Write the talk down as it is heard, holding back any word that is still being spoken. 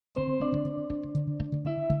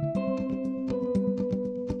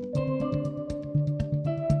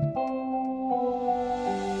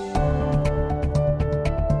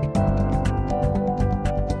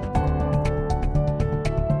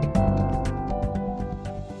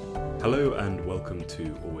Hello and welcome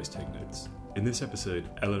to Always Take Notes. In this episode,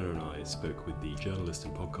 Eleanor and I spoke with the journalist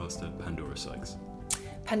and podcaster Pandora Sykes.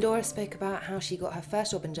 Pandora spoke about how she got her first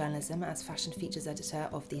job in journalism as fashion features editor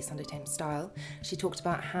of the Sunday Times Style. She talked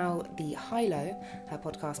about how the High-Low, her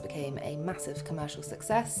podcast, became a massive commercial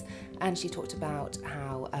success, and she talked about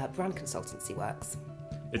how brand consultancy works.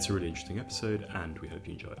 It's a really interesting episode and we hope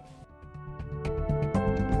you enjoy it.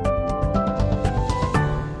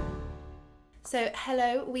 So,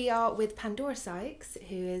 hello, we are with Pandora Sykes,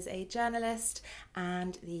 who is a journalist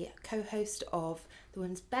and the co-host of the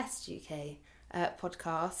Women's Best UK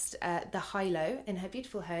podcast, The High-Low, in her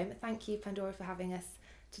beautiful home. Thank you, Pandora, for having us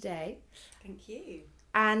today. Thank you.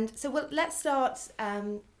 And so let's start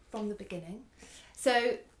from the beginning.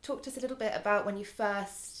 So talk to us a little bit about when you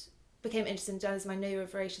first became interested in journalism. I know you're a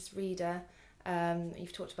voracious reader.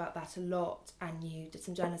 You've talked about that a lot, and you did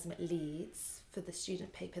some journalism at Leeds for the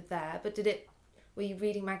student paper there. But were you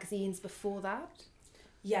reading magazines before that?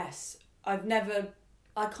 Yes. I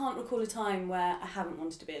can't recall a time where I haven't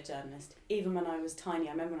wanted to be a journalist. Even when I was tiny,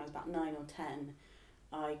 I remember when I was about 9 or 10,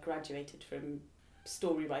 I graduated from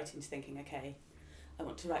story writing to thinking, okay, I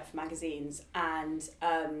want to write for magazines. And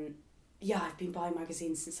I've been buying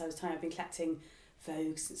magazines since I was tiny. I've been collecting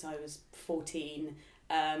Vogue since I was 14,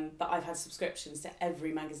 but I've had subscriptions to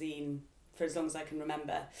every magazine for as long as I can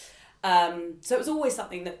remember. So it was always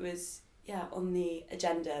something that was on the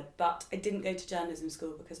agenda, but I didn't go to journalism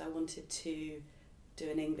school because I wanted to do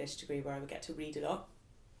an English degree where I would get to read a lot,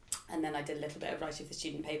 and then I did a little bit of writing for the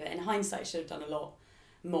student paper. In hindsight, I should have done a lot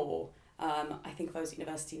more. I think if I was at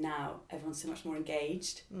university now, everyone's so much more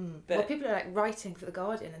engaged. But people are writing for The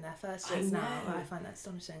Guardian in their first years now. I find that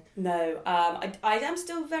astonishing. No, I am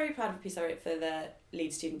still very proud of a piece I wrote for the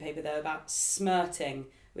Leeds student paper though about smirting,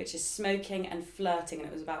 which is smoking and flirting, and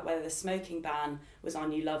it was about whether the smoking ban was our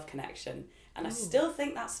new love connection. And I still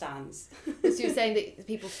think that stands. So you're saying that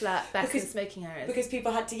people flirt best in smoking areas? Because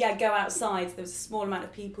people had to go outside. There was a small amount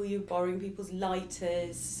of people. You were borrowing people's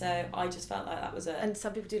lighters. So I just felt like that was a... And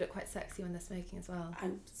some people do look quite sexy when they're smoking as well.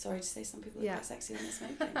 I'm sorry to say some people look quite sexy when they're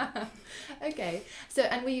smoking. Okay. So,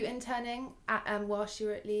 and were you interning whilst you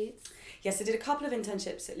were at Leeds? Yes, I did a couple of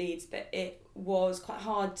internships at Leeds, but it was quite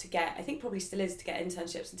hard to get, I think probably still is, to get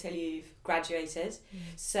internships until you've graduated.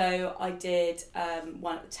 So I did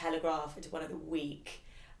one at the Telegraph, I did one at the Week,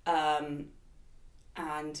 and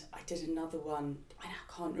I did another one, I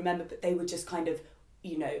can't remember, but they were just kind of,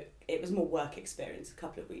 it was more work experience, a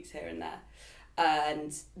couple of weeks here and there.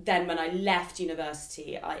 And then when I left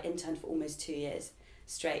university, I interned for almost 2 years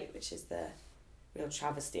straight, which is the real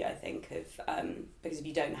travesty, I think, of because if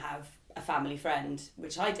you don't have a family friend,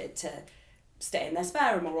 which I did, to stay in their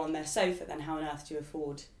spare room or on their sofa, then how on earth do you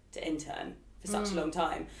afford to intern for such a long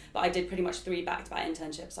time? But I did pretty much 3 back-to-back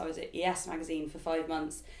internships. I was at ES magazine for 5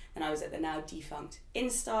 months, and I was at the now defunct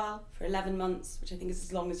InStyle for 11 months, which I think is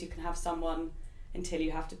as long as you can have someone until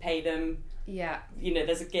you have to pay them. Yeah.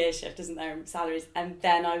 There's a gear shift, isn't there, in salaries. And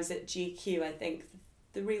then I was at GQ, I think,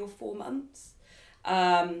 3 or 4 months.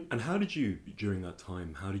 And how did you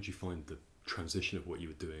find the transition of what you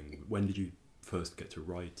were doing? When did you first get to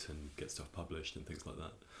write and get stuff published and things like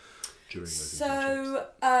that during those internships?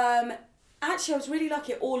 So, actually I was really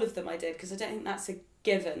lucky at all of them I did, because I don't think that's a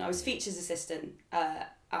given. I was features assistant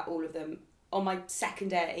at all of them. On my second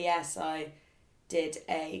day at ES, I did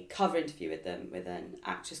a cover interview with them with an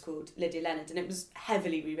actress called Lydia Leonard, and it was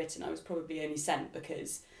heavily rewritten. I was probably only sent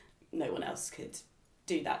because no one else could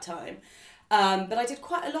do that time. But I did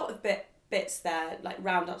quite a lot of bits there, like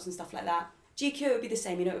roundups and stuff like that. GQ would be the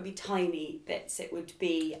same, it would be tiny bits. It would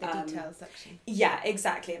be the detail section. Yeah,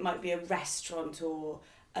 exactly. It might be a restaurant or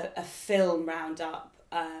a film roundup.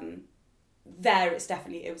 There, it was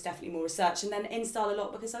definitely more research, and then InStyle a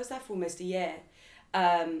lot because I was there for almost a year.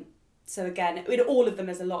 So again, in all of them,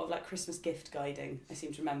 there's a lot of Christmas gift guiding. I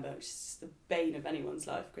seem to remember, which is the bane of anyone's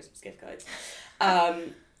life, Christmas gift guides.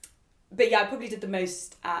 But yeah, I probably did the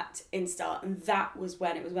most at InStyle, and that was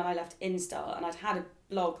when I left InStyle, and I'd had a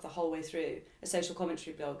blog the whole way through, a social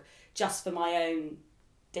commentary blog, just for my own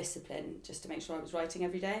discipline, just to make sure I was writing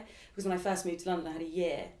every day. Because when I first moved to London, I had a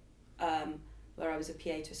year where I was a PA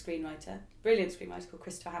to a screenwriter, brilliant screenwriter called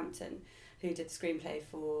Christopher Hampton, who did the screenplay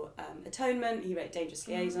for Atonement. He wrote Dangerous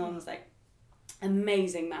Liaisons,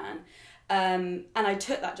 amazing man. And I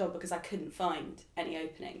took that job because I couldn't find any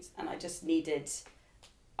openings, and I just needed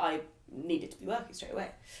to be working straight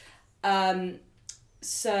away.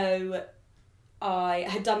 So I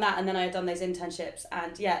had done that, and then I had done those internships,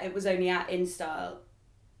 and it was only at InStyle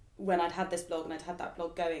when I'd had this blog, and I'd had that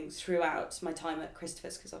blog going throughout my time at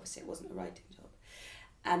Christopher's, because obviously it wasn't a writing job.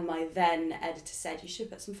 And my then editor said, you should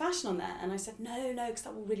put some fashion on there. And I said, no, because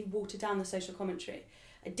that will really water down the social commentary.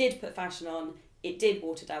 I did put fashion on. It did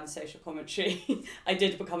water down the social commentary. I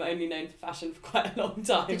did become only known for fashion for quite a long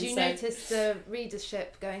time. Did you notice the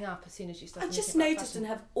readership going up as soon as you started? I just noticed and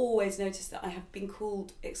have always noticed that I have been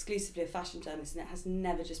called exclusively a fashion journalist, and it has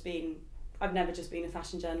never just been, I've never just been a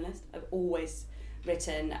fashion journalist. I've always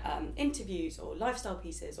written interviews or lifestyle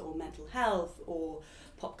pieces or mental health or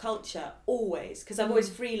pop culture, always, because I've always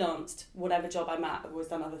freelanced whatever job I'm at. I've always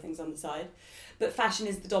done other things on the side, but fashion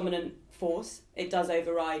is the dominant force. It does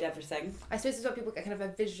override everything. I suppose it's what people get kind of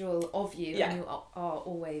a visual of you, Yeah. and you are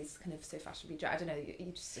always kind of so fashionably dressed. I don't know,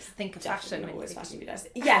 you just think of Definitely fashion not when you always think of fashionably you. dressed.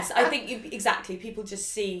 Yes, I think exactly. People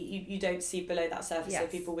just see you don't see below that surface. So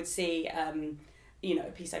Yes. people would see, you know,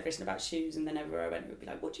 a piece I've written about shoes, and then everywhere I went, it would be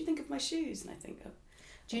like, "What do you think of my shoes?" And I think, oh,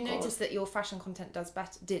 Do you of course. notice that your fashion content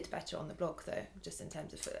did better on the blog though, just in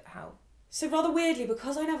terms of how? So rather weirdly,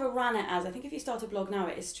 because I never ran it as, I think if you start a blog now,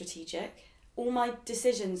 it is strategic. All my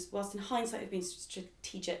decisions, whilst in hindsight have been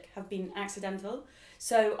strategic, have been accidental.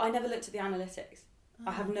 So I never looked at the analytics.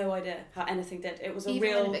 I have no idea how anything did. It was a Even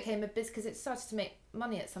real... when it became a business, because it started to make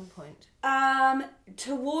money at some point.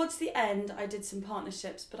 Towards the end, I did some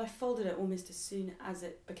partnerships, but I folded it almost as soon as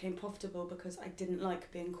it became profitable because I didn't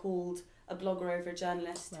like being called a blogger over a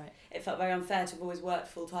journalist. Right. It felt very unfair to have always worked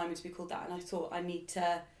full time and to be called that, and I thought I need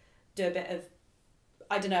to do a bit of,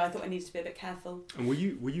 I don't know, I thought I needed to be a bit careful. And were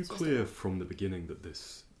you clear from the beginning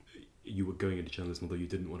that you were going into journalism, although you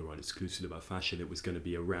didn't want to write exclusively about fashion, it was going to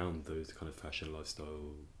be around those kind of fashion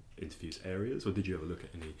lifestyle interviews areas, or did you ever look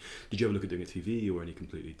at doing a TV or any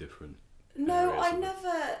completely different No, areas I of it?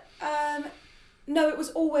 never. No, it was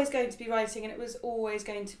always going to be writing, and it was always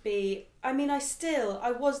going to be. I mean, I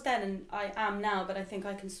was then, and I am now, but I think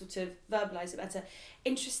I can sort of verbalise it better.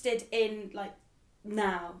 Interested in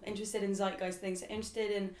zeitgeist things, interested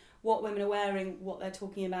in what women are wearing, what they're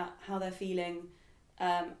talking about, how they're feeling,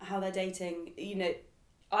 how they're dating. You know,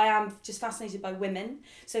 I am just fascinated by women,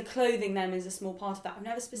 so clothing them is a small part of that. I've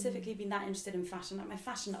never specifically been that interested in fashion. Like, my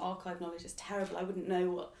fashion archive knowledge is terrible. I wouldn't know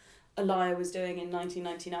what Alaya was doing in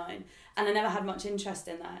 1999, and I never had much interest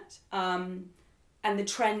in that. And the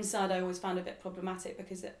trend side I always found a bit problematic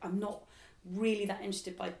because I'm not really that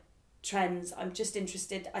interested by trends. I'm just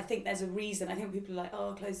interested, I think there's a reason. I think when people are like,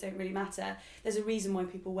 oh, clothes don't really matter, there's a reason why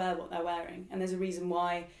people wear what they're wearing, and there's a reason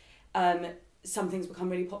why some things become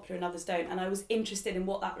really popular and others don't, and I was interested in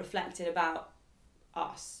what that reflected about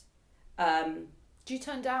us. Do you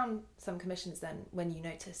turn down some commissions then when you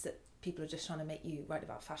notice that people are just trying to make you write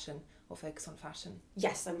about fashion or focus on fashion?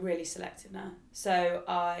 Yes, I'm really selective now. So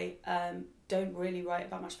I don't really write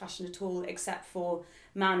about much fashion at all, except for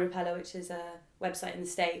Man Repeller, which is a website in the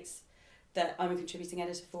States that I'm a contributing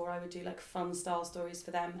editor for. I would do like fun style stories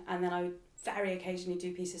for them, and then I would very occasionally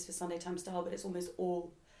do pieces for Sunday Times Style, but it's almost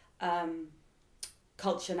all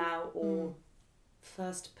culture now, or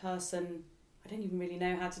first person. I don't even really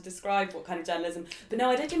know how to describe what kind of journalism, but no,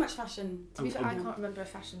 I don't do much fashion. To be fair, I can't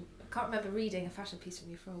remember reading a fashion piece from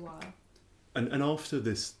you for a while. And after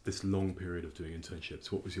this long period of doing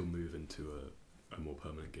internships, what was your move into a more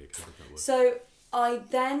permanent gig? How did that work? So I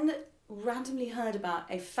then randomly heard about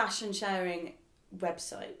a fashion sharing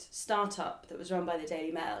website startup that was run by the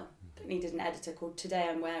Daily Mail that needed an editor, called Today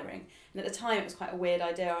I'm Wearing. And at the time it was quite a weird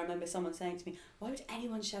idea. I remember someone saying to me, why would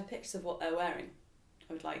anyone share pictures of what they're wearing?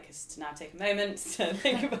 I would like us to now take a moment to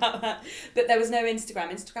think about that. But there was no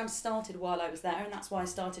Instagram. Instagram started while I was there, and that's why I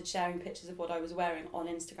started sharing pictures of what I was wearing on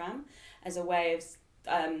Instagram as a way of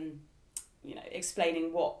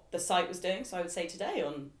explaining what the site was doing. So I would say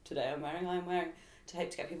I'm wearing, to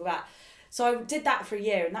hope to get people back. So I did that for a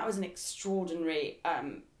year, and that was an extraordinary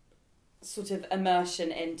sort of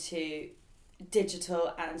immersion into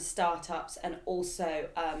digital and startups, and also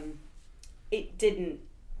it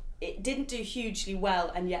didn't do hugely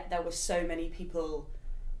well, and yet there were so many people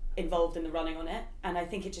involved in the running on it, and I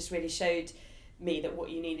think it just really showed me that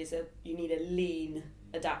what you need is a lean,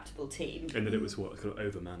 adaptable team. And then it was what, kind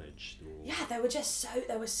of overmanaged? Or... Yeah, there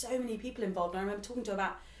were so many people involved, and I remember talking to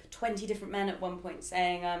about 20 different men at one point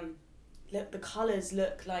saying, look, the colours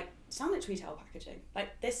look like sanitary towel packaging.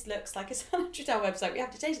 Like, this looks like a sanitary towel website, we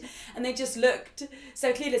have to change it. And they just looked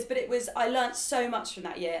so clueless. But I learnt so much from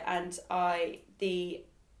that year, and the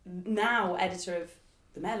now editor of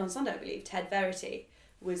the Mail on Sunday, I believe, Ted Verity,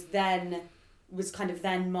 he was the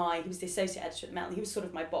associate editor at the Mail, and he was sort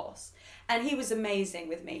of my boss. And he was amazing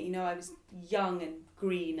with me. You know, I was young and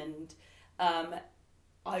green, and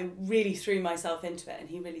I really threw myself into it, and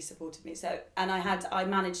he really supported me. So, and I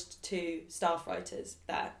managed 2 staff writers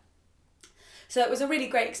there. So it was a really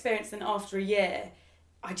great experience. Then after a year,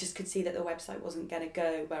 I just could see that the website wasn't going to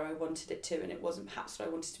go where I wanted it to, and it wasn't perhaps what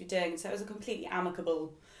I wanted to be doing. And so it was a completely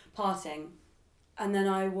amicable parting. And then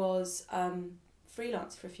I was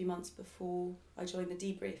freelance for a few months before I joined the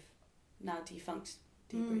Debrief, now defunct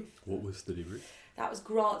Debrief. What was the Debrief? That was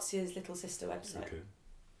Grazia's little sister website. Okay.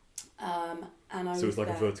 And I So it was like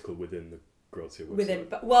there. a vertical within the Grazia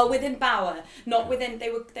website? Within Bauer, not within. They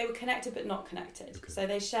were connected but not connected. Okay. So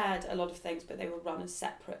they shared a lot of things, but they were run as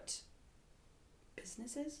separate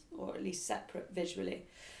businesses, or at least separate visually.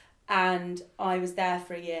 And I was there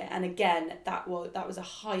for a year, and again that was a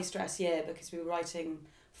high stress year because we were writing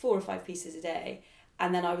 4 or 5 pieces a day,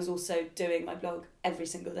 and then I was also doing my blog every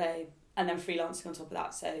single day, and then freelancing on top of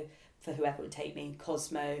that. So for whoever would take me,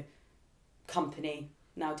 Cosmo, Company,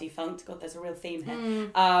 now defunct. God, there's a real theme here.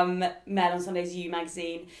 Mail on Sundays, You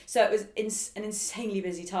magazine. So it was an insanely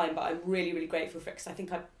busy time, but I'm really, really grateful for it because I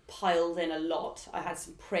think I piled in a lot. I had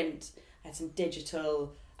some print, I had some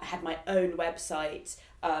digital, I had my own website,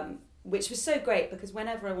 which was so great because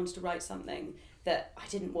whenever I wanted to write something that I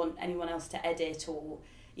didn't want anyone else to edit, or,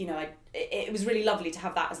 you know, it was really lovely to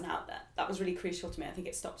have that as an outlet. That was really crucial to me. I think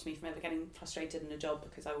it stopped me from ever getting frustrated in a job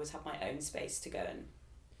because I always had my own space to go and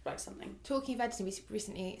write something. Talking of editing, we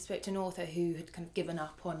recently spoke to an author who had kind of given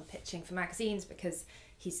up on pitching for magazines because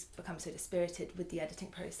he's become so dispirited with the editing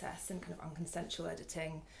process and kind of unconsensual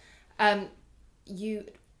editing. You,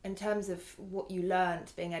 in terms of what you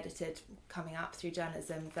learned being edited coming up through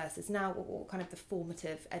journalism versus now, what kind of the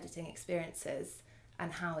formative editing experiences,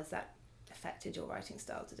 and how has that affected your writing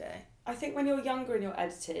style today? I think when you're younger and you're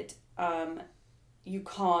edited, you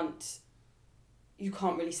can't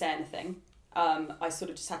really say anything. I sort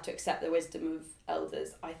of just had to accept the wisdom of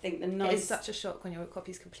elders. I think It's such a shock when your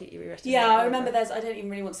copy's completely rewritten. Yeah, I remember I don't even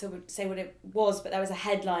really want to say what it was, but there was a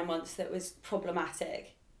headline once that was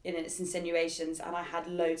problematic in its insinuations, and I had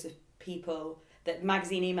loads of people that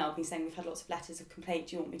magazine emailed me saying, we've had lots of letters of complaint,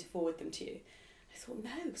 do you want me to forward them to you? I thought, no,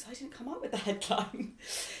 because I didn't come up with the headline.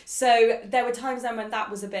 So there were times then when that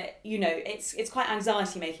was a bit, you know, it's quite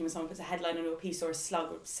anxiety making when someone puts a headline on a piece or a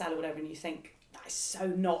slug or cell or whatever, and you think, that is so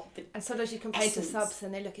not the And sometimes you complain to essence. subs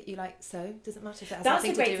and they look at you like, so doesn't matter if it has That's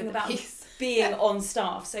nothing the great to do thing with the about piece. being on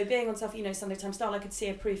staff. So being on staff, you know, Sunday Times Style, I could see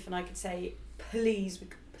a proof and I could say, please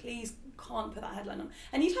can't put that headline on.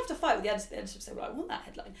 And you'd have to fight with the editor. The editor would say, well, I want that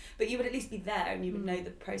headline. But you would at least be there and you would know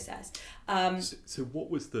the process. So what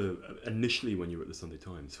was initially when you were at the Sunday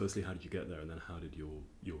Times, firstly, how did you get there, and then how did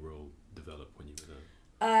your role develop when you were there?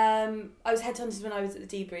 I was headhunted when I was at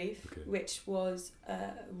the Debrief, which was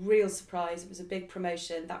a real surprise. It was a big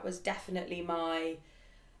promotion. That was definitely my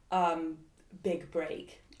big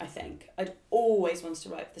break, I think. I'd always wanted to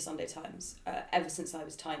write for the Sunday Times ever since I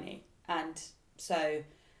was tiny. And so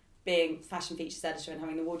being fashion features editor and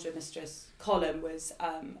having the Wardrobe Mistress column was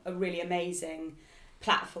a really amazing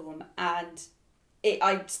platform. And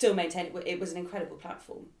I still maintain it was an incredible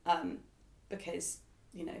platform because,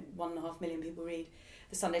 you know, 1.5 million people read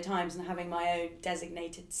the Sunday Times, and having my own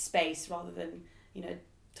designated space rather than, you know,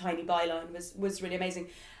 tiny byline was really amazing.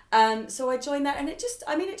 So I joined that, and it just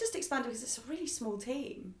expanded because it's a really small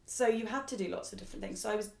team. So you had to do lots of different things.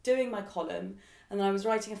 So I was doing my column, and then I was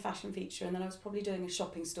writing a fashion feature, and then I was probably doing a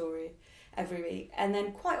shopping story every week. And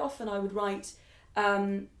then quite often I would write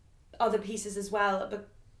other pieces as well, but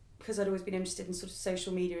because I'd always been interested in sort of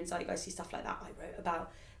social media and zeitgeisty stuff like that. I wrote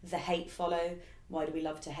about the hate follow. Why do we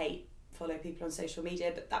love to hate? Follow people on social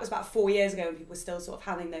media, but that was about 4 years ago, and people were still sort of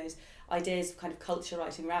having those ideas of kind of culture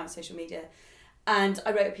writing around social media. And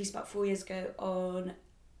I wrote a piece about 4 years ago on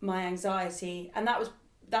my anxiety, and that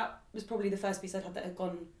was probably the first piece I'd had that had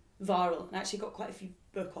gone viral, and I actually got quite a few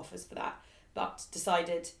book offers for that, but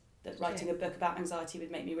decided that writing a book about anxiety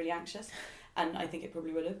would make me really anxious, and I think it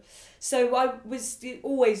probably would have. So I was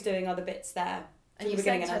always doing other bits there. And you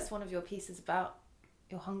sent us one of your pieces about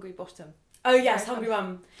your hungry bottom. Oh yes, Hungry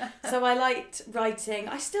Mum. So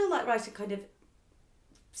I still like writing kind of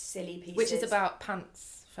silly pieces. Which is about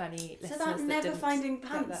pants for any listeners. So that never finding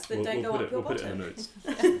pants that don't go up your bottom. We'll put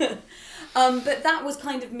it in the notes. But that was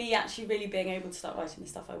kind of me actually really being able to start writing the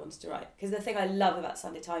stuff I wanted to write. Because the thing I love about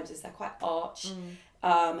Sunday Times is they're quite arch.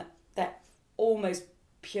 They're almost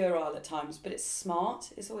puerile at times, but it's smart.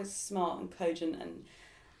 It's always smart and cogent,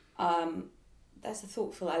 and there's a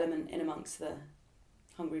thoughtful element in amongst the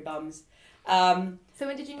hungry bums. So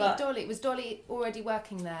when did you meet Dolly? Was Dolly already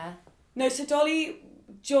working there? No, so Dolly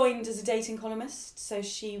joined as a dating columnist, so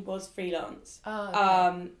she was freelance. Oh,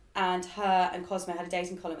 okay. And her and Cosmo had a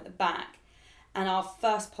dating column at the back. And our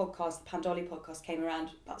first podcast, the Pandolly podcast, came around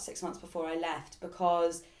about 6 months before I left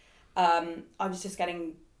because I was just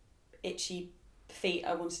getting itchy feet.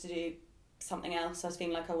 I wanted to do something else. I was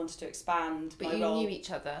feeling like I wanted to expand But my you role. knew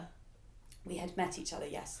each other. We had met each other,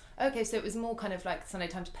 yes. Okay, so it was more kind of like Sunday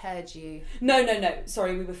Times paired you. No.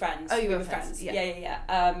 Sorry, we were friends. Oh, you we were friends. Yeah.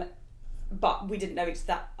 Yeah. But we didn't know each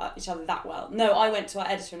other that well. No, I went to our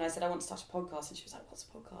editor and I said, I want to start a podcast. And she was like, what's a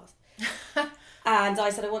podcast? And I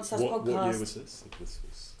said, I want to start a podcast. What year was this? If this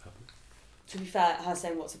was happening? To be fair, her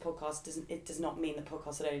saying what's a podcast does not mean the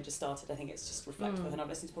podcast had only just started. I think it's just reflective of her not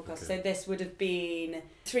listening to podcasts. Okay. So this would have been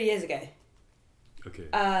 3 years ago. Okay.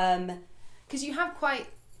 Because you have quite,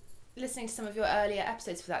 listening to some of your earlier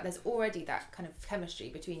episodes for that, there's already that kind of chemistry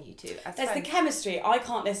between you two. As There's friends. the chemistry. I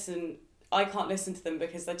can't listen to them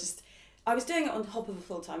because I was doing it on top of a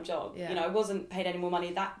full-time job. Yeah. You know, I wasn't paid any more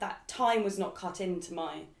money. That time was not cut into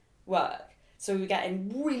my work. So we were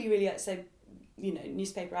getting really, really, so, you know,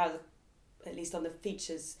 newspaper hours, at least on the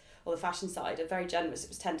features or the fashion side, are very generous. It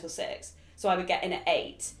was 10 till 6. So I would get in at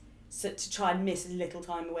 8 to try and miss as little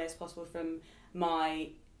time away as possible from my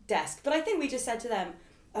desk. But I think we just said to them,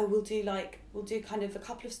 oh, we'll do kind of a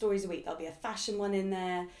couple of stories a week. There'll be a fashion one in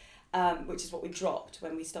there, which is what we dropped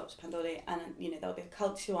when we stopped Pandoli, and you know there'll be a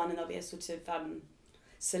culture one and there'll be a sort of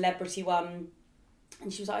celebrity one.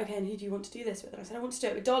 And she was like, okay, and who do you want to do this with? And I said, I want to do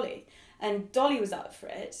it with Dolly, and Dolly was up for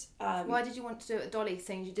it. Why did you want to do it with Dolly,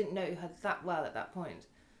 saying you didn't know her that well at that point?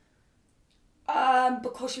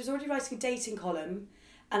 Because she was already writing a dating column,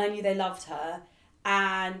 and I knew they loved her,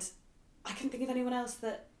 and I couldn't think of anyone else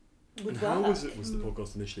that would And work. how was the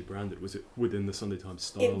podcast initially branded? Was it within the Sunday Times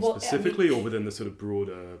style It was- specifically, or within the sort of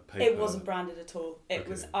broader paper? It wasn't branded at all. It Okay.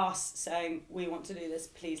 was us saying, we want to do this,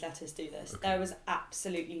 please let us do this. Okay. There was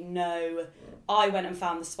absolutely no... I went and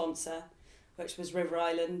found the sponsor, which was River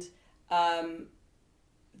Island.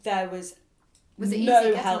 There was Was it easy no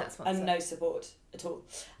getting help that sponsor? and no support at all.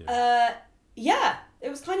 Yeah. Yeah, it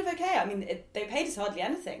was kind of okay. I mean, they paid us hardly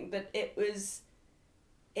anything, but it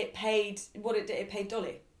paid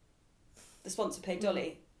Dolly. The sponsor paid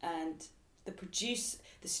Dolly, and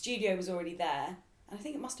the studio was already there, and I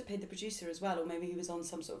think it must have paid the producer as well, or maybe he was on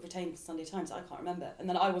some sort of retained Sunday Times. I can't remember. And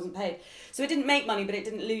then I wasn't paid, so it didn't make money, but it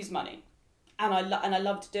didn't lose money, and I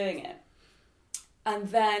loved doing it. And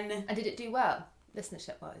then And did it do well,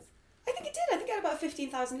 listenership wise? I think it did. I think it had about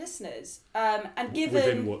 15,000 listeners. And given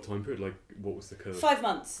Within what time period? Like, what was the curve? 5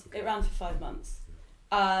 months, Okay. it ran for 5 months.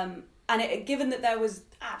 And given that there was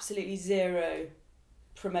absolutely zero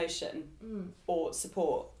promotion or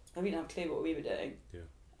support, we didn't have a clue what we were doing. Yeah.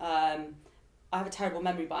 I have a terrible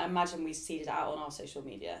memory, but I imagine we seeded it out on our social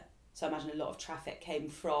media. So I imagine a lot of traffic came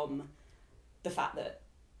from the fact that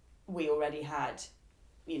we already had,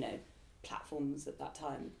 you know, platforms at that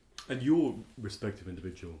time. And your respective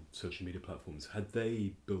individual social media platforms, had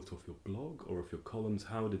they built off your blog or off your columns?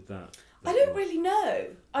 How did that I don't work? really know.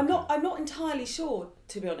 I'm Okay. not entirely sure,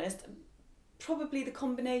 to be honest. Probably the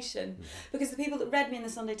combination, because the people that read me in the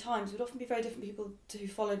Sunday Times would often be very different people to who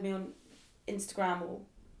followed me on Instagram or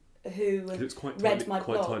who 'Cause it's quite read tightly, my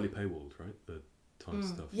quite blog. tightly paywalled, right? The Times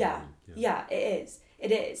stuff. Yeah, it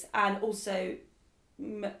is, and also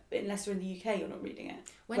unless you're in the UK, you're not reading it.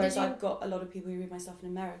 Whereas I've got a lot of people who read my stuff in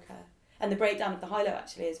America, and the breakdown of the high low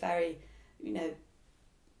actually is very, you know,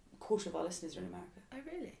 a quarter of our listeners are in America. Oh,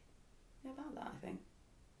 really? Yeah, about that I think.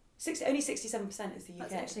 Only 67% is the UK.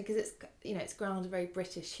 That's interesting because it's, you know, it's ground very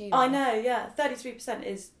British humour. I know, yeah. 33%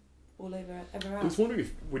 is all over everywhere I was else. wondering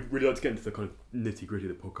if we'd really like to get into the kind of nitty gritty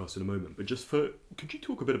of the podcast in a moment, but could you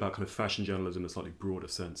talk a bit about kind of fashion journalism in a slightly broader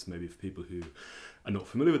sense, maybe for people who are not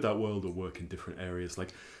familiar with that world or work in different areas?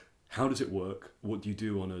 Like, how does it work? What do you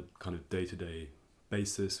do on a kind of day-to-day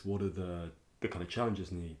basis? What are the kind of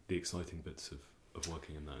challenges and the exciting bits of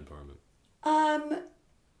working in that environment?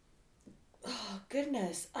 Oh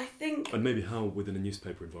goodness, I think And maybe how within a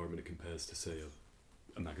newspaper environment it compares to, say,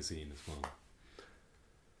 a magazine as well.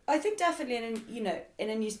 I think definitely in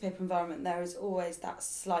a newspaper environment there is always that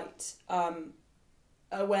slight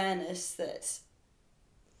awareness that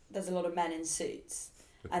there's a lot of men in suits,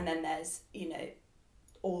 Okay. and then there's, you know,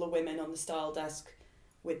 all the women on the style desk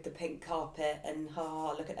with the pink carpet and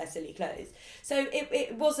look at their silly clothes. So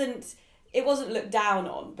it wasn't looked down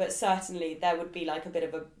on, but certainly there would be like a bit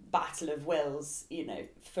of a battle of wills, you know,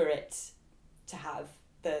 for it to have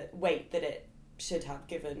the weight that it should have,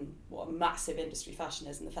 given what a massive industry fashion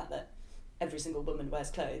is and the fact that every single woman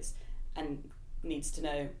wears clothes and needs to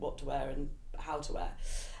know what to wear and how to wear.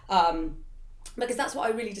 Because that's what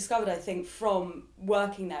I really discovered, I think, from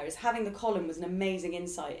working there, is having the column was an amazing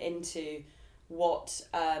insight into what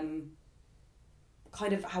kind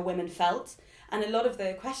of how women felt. And a lot of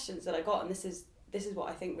the questions that I got, and this is what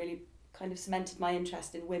I think really kind of cemented my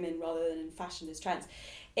interest in women rather than in fashion as trends,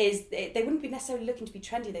 is they wouldn't be necessarily looking to be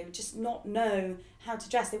trendy. They would just not know how to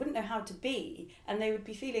dress. They wouldn't know how to be, and they would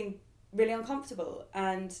be feeling really uncomfortable,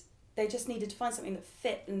 and they just needed to find something that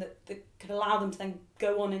fit and that could allow them to then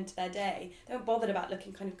go on into their day. They weren't bothered about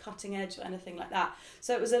looking kind of cutting edge or anything like that.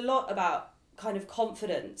 So it was a lot about kind of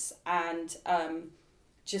confidence and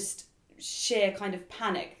just sheer kind of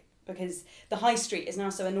panic, because the high street is now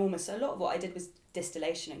so enormous. So a lot of what I did was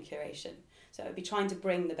distillation and curation. So it would be trying to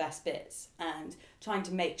bring the best bits and trying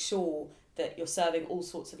to make sure that you're serving all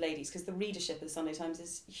sorts of ladies, because the readership of the Sunday Times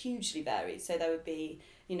is hugely varied. So there would be,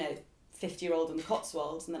 50-year-old in the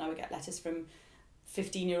Cotswolds, and then I would get letters from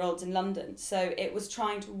 15-year-olds in London. So it was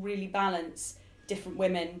trying to really balance different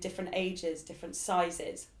women, different ages, different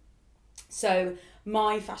sizes. So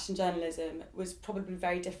my fashion journalism was probably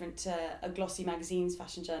very different to a glossy magazine's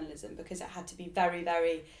fashion journalism, because it had to be very,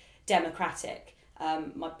 very democratic.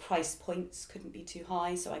 My price points couldn't be too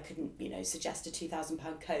high, so I couldn't, suggest a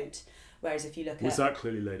 £2,000 coat. Whereas if you look was that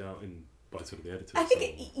clearly laid out by sort of the editors? I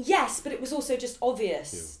think yes, but it was also just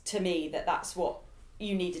obvious to me that that's what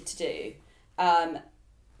you needed to do.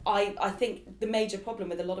 I think the major problem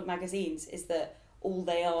with a lot of magazines is that all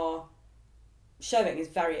they are showing is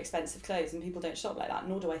very expensive clothes, and people don't shop like that,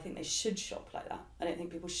 nor do I think they should shop like that. I don't think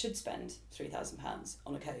people should spend £3,000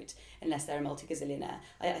 on a coat unless they're a multi-gazillionaire.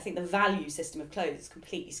 I think the value system of clothes is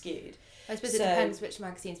completely skewed. I suppose it depends which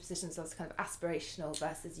magazine's positions as kind of aspirational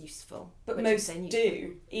versus useful. But most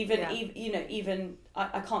do. Even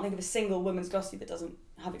I can't think of a single woman's glossy that doesn't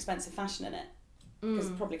have expensive fashion in it.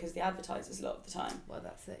 Probably because the advertisers a lot of the time. Well,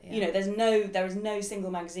 that's it. Yeah. There is no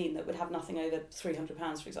single magazine that would have nothing over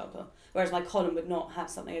 £300, for example. Whereas my column would not have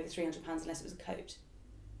something over £300 unless it was a coat,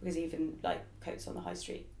 because even like coats on the high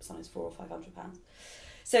street sometimes £400 or £500.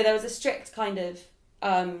 So there was a strict kind of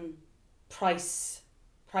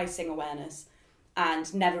pricing awareness,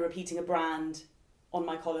 and never repeating a brand on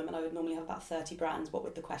my column. And I would normally have about 30 brands, what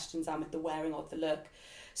with the questions and with the wearing of the look.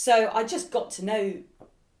 So I just got to know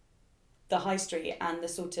the high street and the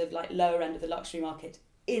sort of like lower end of the luxury market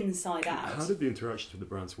inside out. How did the interactions with the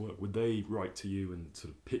brands work? Would they write to you and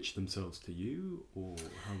sort of pitch themselves to you, or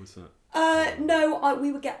how was that? No,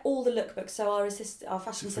 we would get all the lookbooks. So our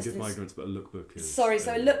fashion assistants. Forgive my ignorance, but a lookbook is. Sorry,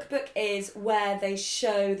 so a lookbook is where they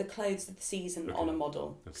show the clothes of the season on a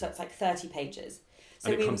model. Okay. So it's like 30 pages.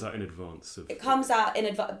 So and it comes out in advance of. It comes out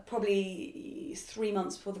in probably 3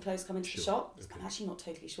 months before the clothes come into the shop. Okay. I'm actually not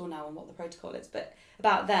totally sure now on what the protocol is, but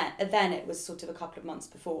about then it was sort of a couple of months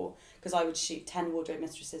before, because I would shoot 10 wardrobe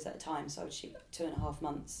mistresses at a time, so I would shoot 2.5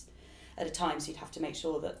 months at a time. So you'd have to make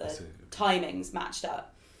sure that the timings matched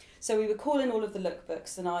up. So we would call in all of the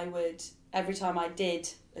lookbooks, and I would, every time I did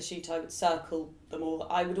a shoot, I would circle them all.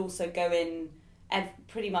 I would also go in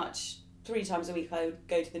pretty much 3 times a week. I would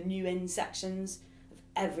go to the new in sections of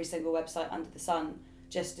every single website under the sun,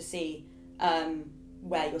 just to see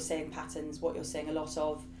where you're seeing patterns, what you're seeing a lot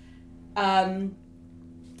of. And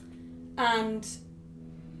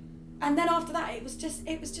then after that, it was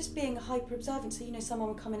just being hyper observant. So someone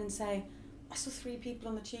would come in and say, "I saw 3 people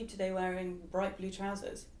on the tube today wearing bright blue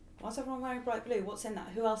trousers. Why is everyone wearing bright blue? What's in that?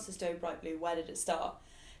 Who else is doing bright blue? Where did it start?"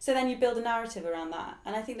 So then you build a narrative around that.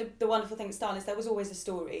 And I think the wonderful thing at Style is there was always a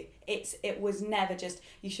story. It was never just,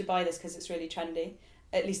 you should buy this because it's really trendy.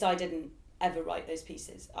 At least I didn't ever write those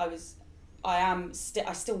pieces. I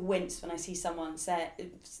still wince when I see someone say,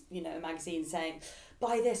 a magazine saying,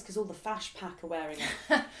 "Buy this because all the fash pack are wearing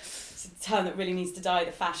it." It's a term that really needs to die,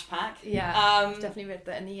 the fash pack. Yeah, I've definitely read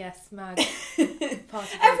that in the Yes mag.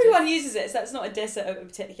 Everyone uses it, so that's not a diss at a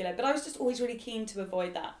particular, but I was just always really keen to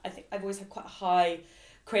avoid that. I think I've always had quite a high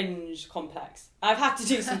cringe complex. I've had to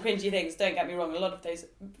do some cringy things, don't get me wrong, a lot of those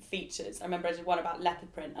features. I remember I did one about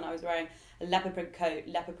leopard print, and I was wearing a leopard print coat,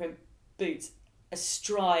 leopard print boots,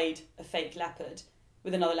 astride a fake leopard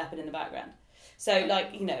with another leopard in the background. So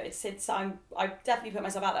I definitely put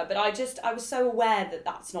myself out there, but I was so aware that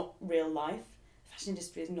that's not real life. The fashion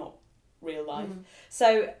industry is not real life.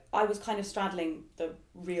 So I was kind of straddling the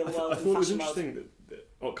real world and fashion world. I thought it was interesting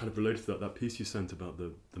that kind of related to that piece you sent about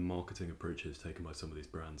the marketing approaches taken by some of these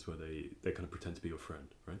brands where they kind of pretend to be your friend,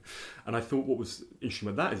 right? And I thought what was interesting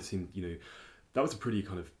about that is it seemed, that was a pretty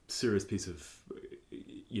kind of serious piece of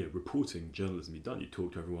reporting journalism you'd done. You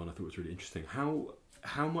talked to everyone. I thought it was really interesting.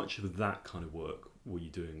 How much of that kind of work were you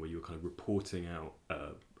doing where you were kind of reporting out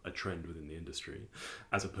a trend within the industry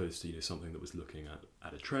as opposed to something that was looking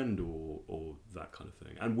at a trend or that kind of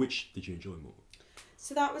thing? And which did you enjoy more?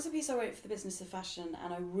 So that was a piece I wrote for the Business of Fashion,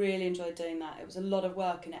 and I really enjoyed doing that. It was a lot of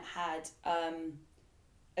work, and it had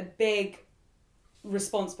a big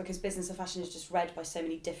response because Business of Fashion is just read by so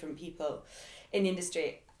many different people in the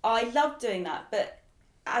industry. I love doing that, but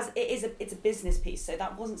as it's a business piece, so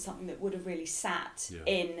that wasn't something that would have really sat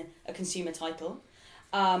in a consumer title.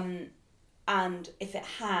 And if it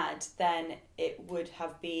had, then it would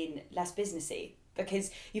have been less businessy,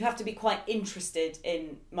 because you have to be quite interested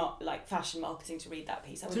in like fashion marketing to read that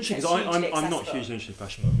piece. It's interesting because I'm not hugely interested in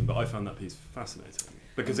fashion marketing, but I found that piece fascinating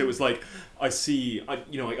because it was like I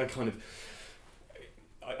kind of.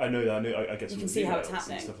 I know that. I get some. You can see how it's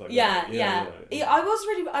happening. Stuff like yeah. that. I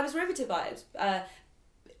was riveted by it.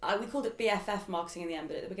 We called it BFF marketing in the end,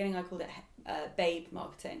 but at the beginning I called it babe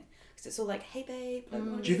marketing, because it's all like, hey babe.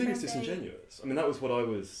 Like, do you think it's disingenuous? I mean, that was what I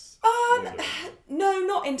was. No,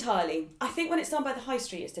 not entirely. I think when it's done by the high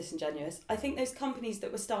street, it's disingenuous. I think those companies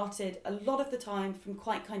that were started a lot of the time from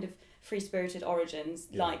quite kind of free-spirited origins,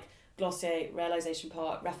 like Glossier, Realisation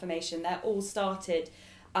Park, Reformation, they're all started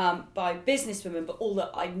by businesswomen, but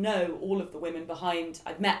I've met all of the women behind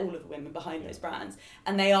those brands,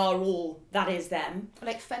 and they are all, that is them.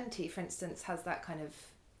 Like Fenty, for instance, has that kind of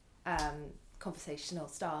conversational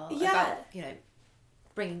style about,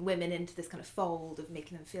 bringing women into this kind of fold of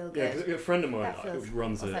making them feel good. Yeah, because a friend of mine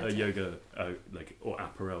runs a yoga or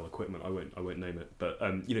apparel equipment. I won't name it, but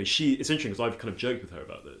she. It's interesting because I've kind of joked with her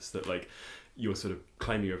about this, that like you're sort of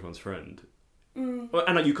claiming you're everyone's friend. Well,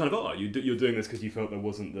 and like, you kind of are. You're doing this because you felt there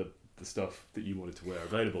wasn't the stuff that you wanted to wear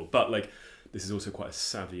available. But like, this is also quite a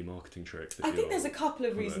savvy marketing trick. I think there's a couple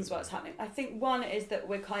of reasons why it's happening. I think one is that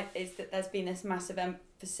there's been this massive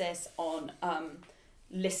emphasis on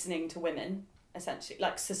listening to women, essentially,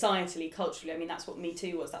 like societally, culturally. I mean, that's what Me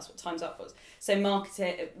Too was. That's what Time's Up was. So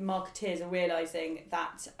marketeers are realizing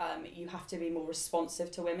that you have to be more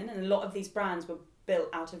responsive to women, and a lot of these brands were built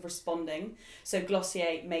out of responding. So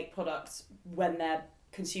Glossier make products when their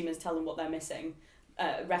consumers tell them what they're missing.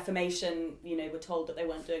 Reformation, were told that they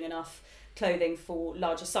weren't doing enough clothing for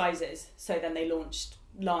larger sizes, so then they launched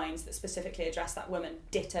lines that specifically address that woman.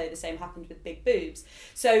 Ditto, the same happened with big boobs.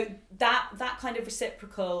 So that kind of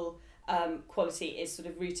reciprocal quality is sort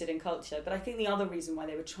of rooted in culture. But I think the other reason why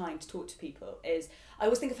they were trying to talk to people is, I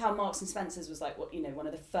always think of how Marks and Spencer's was like one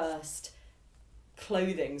of the first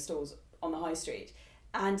clothing stores on the high street,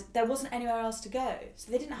 and there wasn't anywhere else to go,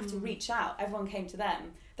 so they didn't have to reach out. Everyone came to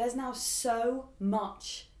them. There's now so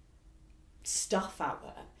much stuff out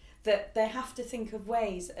there that they have to think of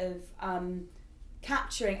ways of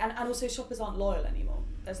capturing, and also shoppers aren't loyal anymore.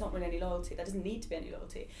 There's not really any loyalty. There doesn't need to be any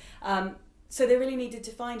loyalty. So they really needed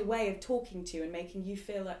to find a way of talking to you and making you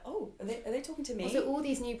feel like, oh, are they talking to me? Also, all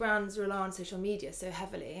these new brands rely on social media so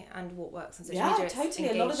heavily, and what works on social Yeah, media. totally.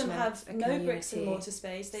 A lot of them have no bricks and mortar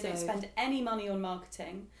space. They don't spend any money on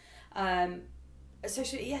marketing.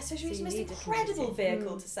 Social media is the most incredible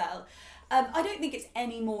vehicle to sell. I don't think it's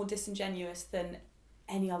any more disingenuous than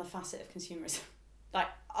any other facet of consumerism. Like,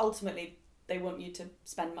 ultimately, they want you to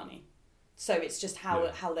spend money. So it's just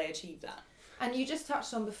how they achieve that. And you just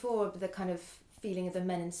touched on before the kind of feeling of the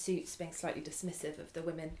men in suits being slightly dismissive of the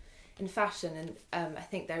women in fashion, and I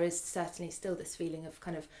think there is certainly still this feeling of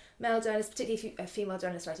kind of male journalists, particularly a female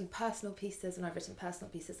journalist writing personal pieces, and I've written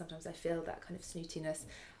personal pieces, sometimes I feel that kind of snootiness.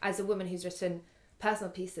 As a woman who's written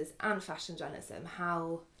personal pieces and fashion journalism,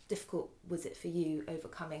 how difficult was it for you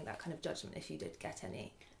overcoming that kind of judgment, if you did get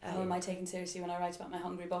any? How am I taken seriously when I write about my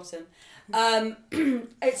hungry bottom?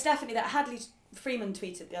 It's definitely that. Hadley Freeman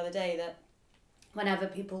tweeted the other day that whenever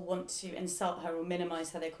people want to insult her or minimise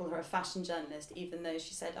her, they call her a fashion journalist, even though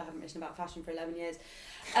she said, I haven't written about fashion for 11 years.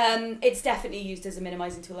 It's definitely used as a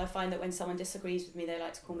minimising tool. I find that when someone disagrees with me, they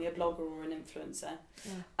like to call me a blogger or an influencer.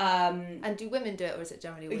 Yeah. And do women do it, or is it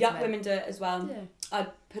generally always men? Women do it as well. Yeah. I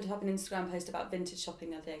put up an Instagram post about vintage shopping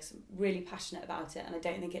the other day because I'm really passionate about it, and I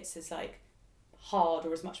don't think it's as like hard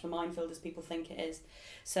or as much of a minefield as people think it is.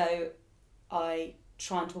 So I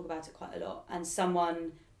try and talk about it quite a lot.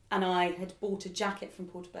 And I had bought a jacket from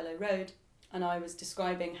Portobello Road, and I was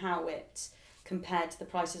describing how it compared to the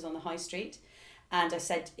prices on the high street. And I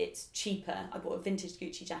said it's cheaper. I bought a vintage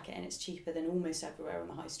Gucci jacket and it's cheaper than almost everywhere on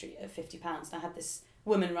the high street at £50. And I had this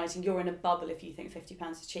woman writing, you're in a bubble if you think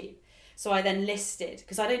 £50 is cheap. So I then listed,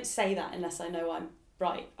 because I don't say that unless I know I'm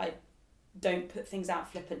right. I don't put things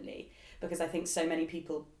out flippantly because I think so many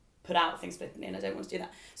people put out things flippantly and I don't want to do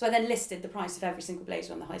that. So I then listed the price of every single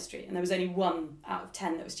blazer on the high street, and there was only 1 out of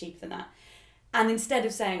 10 that was cheaper than that. And instead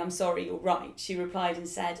of saying, I'm sorry, you're right, she replied and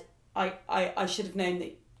said, I should have known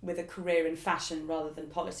that with a career in fashion rather than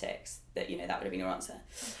politics, that, that would have been your answer.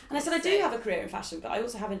 And I said, I do have a career in fashion, but I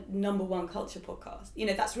also have a #1 culture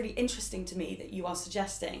podcast. That's really interesting to me that you are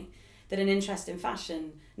suggesting that an interest in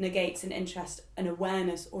fashion negates an interest, an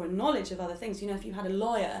awareness or a knowledge of other things. If you had a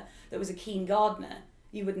lawyer that was a keen gardener,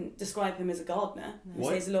 you wouldn't describe him as a gardener. You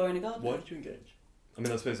say he's a lawyer and a gardener. Why did you engage? I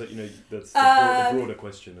mean, I suppose that, that's the broader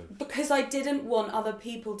question of... Because I didn't want other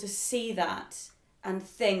people to see that and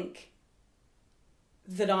think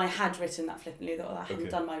that I had written that flippantly, that I hadn't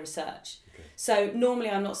done my research. Okay. So normally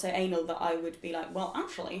I'm not so anal that I would be like, well,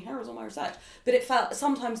 actually, here is all my research. But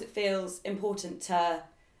sometimes it feels important to...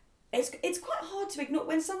 It's quite hard to ignore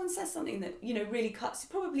when someone says something that, really cuts,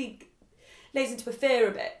 probably lays into a fear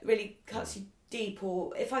a bit, really cuts you deep.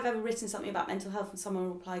 Or if I've ever written something about mental health and someone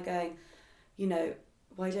will reply going,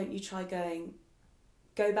 why don't you try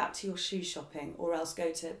go back to your shoe shopping, or else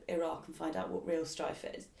go to Iraq and find out what real strife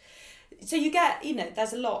is. So you get,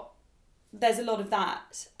 there's a lot of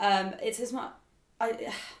that. It's as much,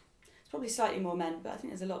 it's probably slightly more men, but I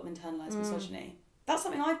think there's a lot of internalised misogyny. That's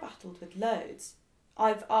something I've battled with loads.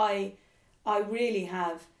 I really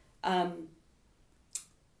have, I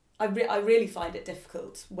really find it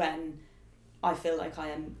difficult when I feel like I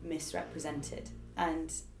am misrepresented,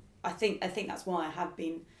 and I think that's why I have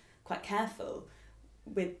been quite careful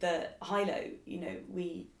with the high-low.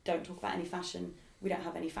 We don't talk about any fashion. We don't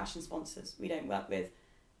have any fashion sponsors. We don't work with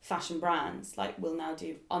fashion brands. Like, we'll now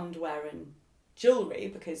do underwear and jewellery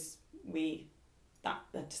because we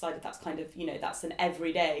decided that's kind of, that's an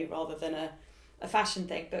everyday rather than a fashion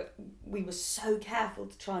thing. But we were so careful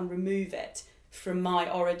to try and remove it from my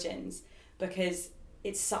origins because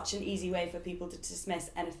it's such an easy way for people to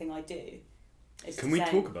dismiss anything I do. Can we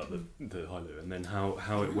talk about the high-low and then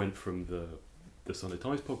how it went from the Sunday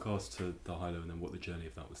Times podcast to the high-low, and then what the journey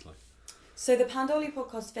of that was like? So the Pandoli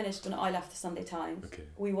podcast finished when I left the Sunday Times. Okay.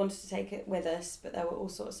 We wanted to take it with us, but there were all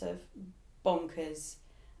sorts of bonkers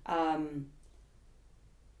kind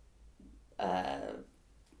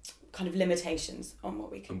of limitations on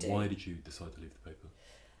what we could do. And why did you decide to leave the paper?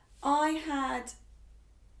 I had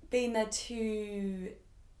been there 2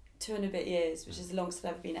 and a bit years, which is the longest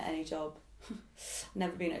I've ever been at any job.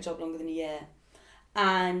 Never been at a job longer than a year.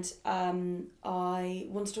 And I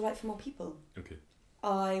wanted to write for more people. Okay.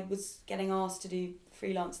 I was getting asked to do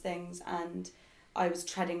freelance things and I was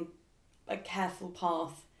treading a careful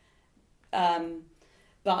path.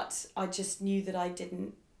 But I just knew that I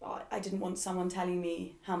didn't want someone telling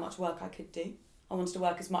me how much work I could do. I wanted to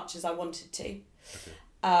work as much as I wanted to. Okay.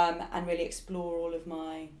 And really explore all of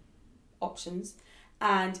my options.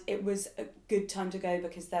 And it was a good time to go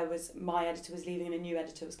because my editor was leaving and a new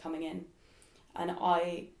editor was coming in. And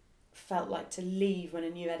I felt like to leave when a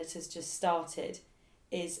new editor's just started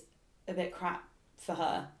is a bit crap for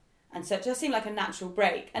her. And so it just seemed like a natural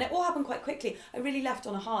break. And it all happened quite quickly. I really left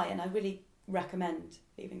on a high, and I really recommend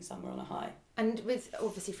leaving somewhere on a high. And with,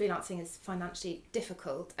 obviously, freelancing is financially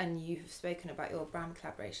difficult, and you've spoken about your brand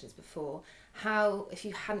collaborations before. How, if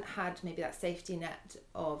you hadn't had maybe that safety net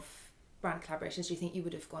of brand collaborations, do you think you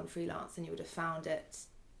would have gone freelance and you would have found it?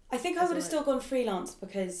 I think I would have still gone freelance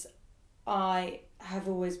because I have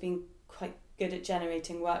always been quite good at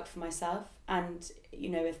generating work for myself. And,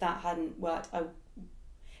 if that hadn't worked,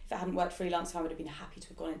 freelance, I would have been happy to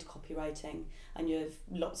have gone into copywriting. I knew of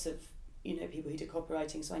lots of, people who did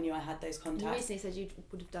copywriting, so I knew I had those contacts. You recently said you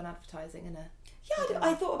would have done advertising in a... Yeah,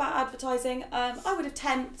 I thought about advertising. I would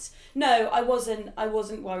attempt. No, I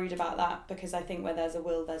wasn't worried about that because I think where there's a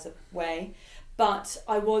will, there's a way. But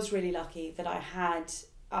I was really lucky that I had...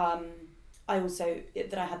 that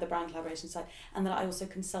I had the brand collaboration side, and that I also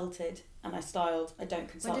consulted and I styled. I don't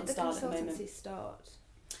consult and style at the moment. When did the consultancy start?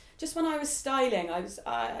 Just when I was styling,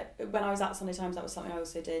 when I was at Sunday Times, that was something I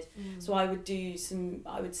also did. So I would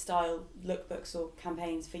style lookbooks or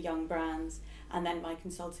campaigns for young brands, and then my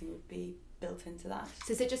consulting would be built into that.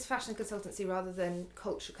 So is it just fashion consultancy rather than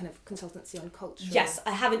culture, kind of consultancy on culture? Yes,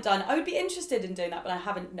 I would be interested in doing that, but I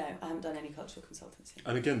haven't done any cultural consultancy.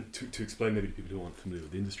 And again, to explain maybe to people who aren't familiar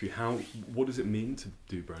with the industry, what does it mean to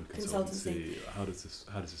do brand consultancy? How does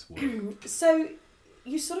this work? So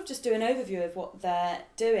you sort of just do an overview of what they're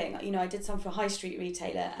doing. I did some for a high street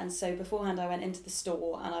retailer, and so beforehand I went into the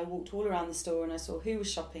store and I walked all around the store and I saw who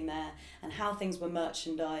was shopping there and how things were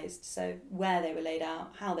merchandised, so where they were laid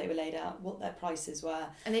out, how they were laid out, what their prices were.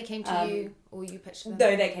 And they came to you, or you pitched them?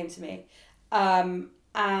 No, they came to me.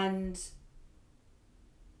 And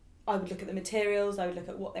I would look at the materials, I would look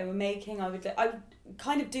at what they were making, I would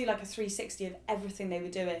kind of do like a 360 of everything they were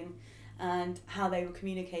doing and how they were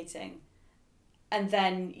communicating. And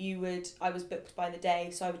then I was booked by the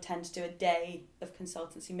day, so I would tend to do a day of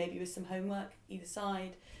consultancy, maybe with some homework either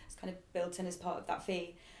side. It's kind of built in as part of that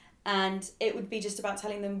fee. And it would be just about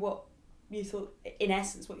telling them what you thought, in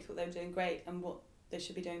essence, what you thought they were doing great and what they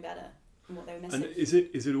should be doing better and what they were missing. And is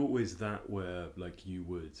it always that where like you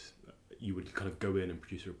would kind of go in and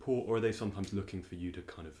produce a report, or are they sometimes looking for you to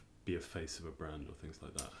kind of be a face of a brand or things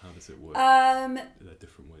like that? How does it work? Are there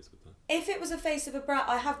different ways with that? If it was a face of a brand,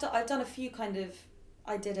 I've done a few kind of.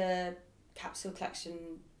 I did a capsule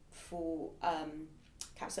collection for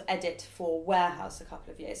capsule edit for Warehouse a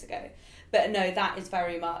couple of years ago, but no, that is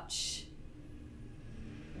very much.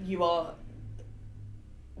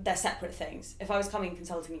 They're separate things. If I was coming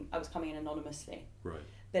consulting, I was coming in anonymously. Right.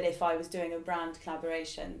 But if I was doing a brand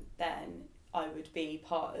collaboration, then I would be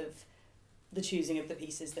part of the choosing of the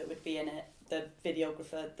pieces that would be in it, the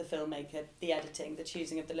videographer, the filmmaker, the editing, the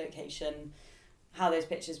choosing of the location, how those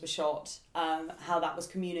pictures were shot, how that was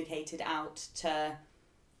communicated out to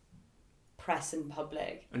press and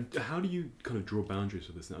public. And how do you kind of draw boundaries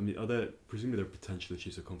for this? I mean, presumably there are potential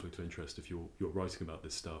issues of conflict of interest if you're writing about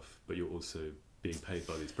this stuff, but you're also being paid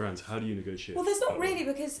by these brands. How do you negotiate? Well, there's not really,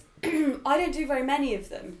 because I don't do very many of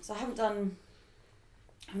them. So I haven't done,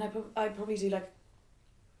 and I probably do like,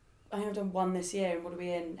 I think I've done one this year, and what are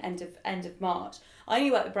we in, end of March. I only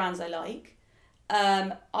work with brands I like.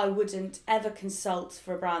 I wouldn't ever consult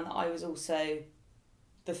for a brand that I was also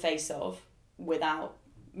the face of without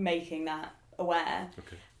making that aware.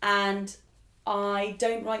 Okay. And I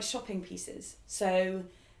don't write shopping pieces. So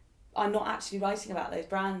I'm not actually writing about those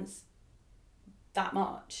brands that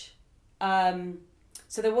much.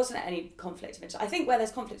 So there wasn't any conflict of interest. I think where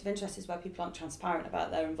there's conflict of interest is where people aren't transparent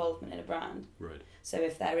about their involvement in a brand. Right. So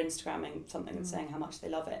if they're Instagramming something and saying how much they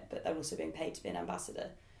love it, but they're also being paid to be an ambassador,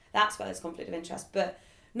 that's where there's conflict of interest. But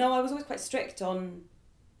no, I was always quite strict on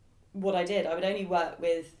what I did. I would only work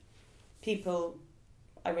with people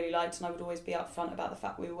I really liked, and I would always be upfront about the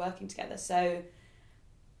fact we were working together. So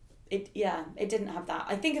it didn't have that.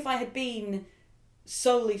 I think if I had been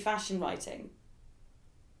solely fashion writing,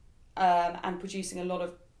 and producing a lot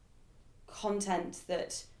of content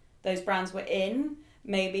that those brands were in,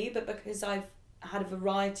 maybe, but because I've had a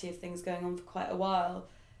variety of things going on for quite a while,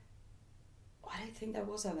 I don't think there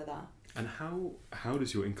was ever that. And how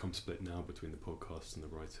does your income split now between the podcast and the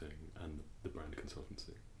writing and the brand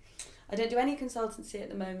consultancy? I don't do any consultancy at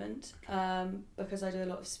the moment, because I do a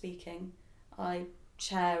lot of speaking. I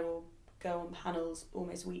chair or go on panels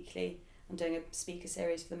almost weekly. I'm doing a speaker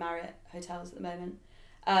series for the Marriott hotels at the moment.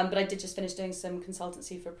 But I did just finish doing some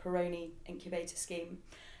consultancy for a Peroni incubator scheme.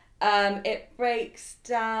 It breaks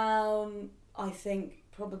down, I think,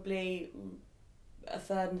 probably a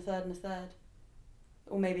third and a third and a third.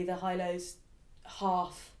 Or maybe the high-lows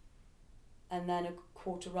half, and then a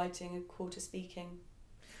quarter writing, a quarter speaking.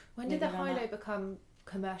 When did the Maybe around high-low that. become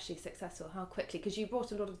commercially successful? How quickly? Because you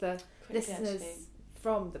brought a lot of the Quickly, listeners actually.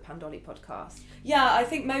 from the Pandolly podcast. Yeah, I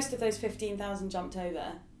think most of those 15,000 jumped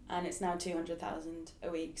over, and it's now 200,000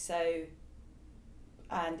 a week. So,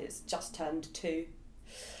 and it's just turned 2.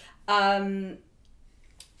 What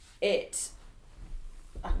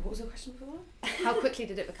was the question before that? How quickly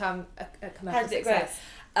did it become a commercial How did it grow? success?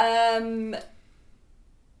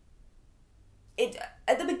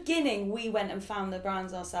 At the beginning, we went and found the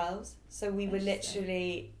brands ourselves. So we would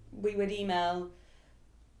Interesting. we would email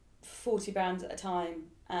 40 brands at a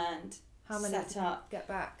time and How many set did you up. get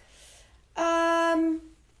back?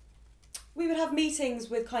 We would have meetings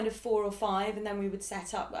with kind of 4 or 5, and then we would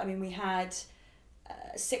set up. I mean, we had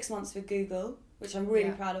 6 months with Google, which I'm really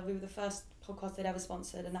Yeah. proud of. We were the first podcast they'd ever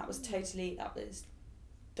sponsored, and that was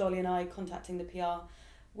Dolly and I contacting the PR.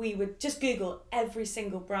 We would just Google every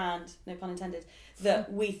single brand, no pun intended,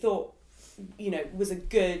 that we thought, was a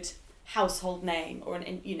good household name, or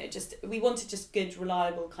we wanted just good,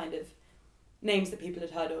 reliable kind of names that people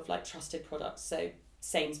had heard of, like trusted products. So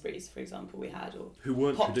Sainsbury's, for example, we had, or Who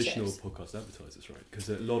weren't Pop traditional Chips. podcast advertisers, right? Because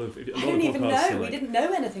a lot of I don't even know. We didn't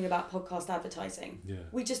know anything about podcast advertising. Yeah.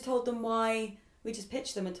 We just told them why. We just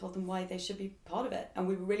pitched them and told them why they should be part of it, and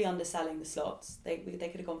we were really underselling the slots. They could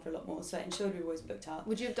have gone for a lot more, so it ensured we were always booked up.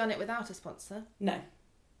 Would you have done it without a sponsor? No,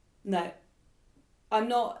 I'm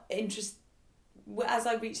not interested. As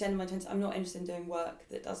I reach the end of my 20s, I'm not interested in doing work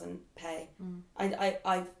that doesn't pay.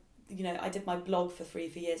 I did my blog for free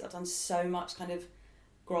for years. I've done so much kind of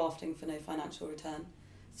grafting for no financial return.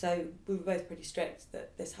 So we were both pretty strict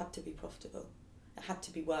that this had to be profitable. It had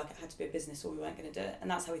to be work, it had to be a business, or we weren't going to do it.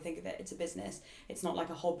 And that's how we think of it. It's a business. It's not like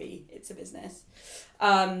a hobby, it's a business.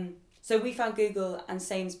 So we found Google and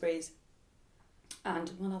Sainsbury's and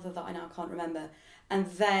one other that I now can't remember. And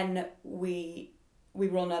then we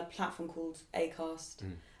were on a platform called Acast.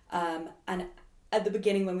 And at the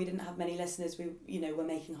beginning, when we didn't have many listeners, we were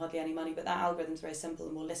making hardly any money, but that algorithm's very simple.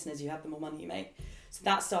 The more listeners you have, the more money you make. So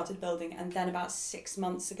that started building. And then about 6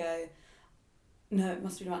 months ago, no, it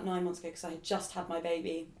must have been about 9 months ago, because I had just had my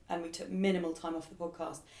baby and we took minimal time off the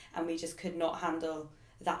podcast, and we just could not handle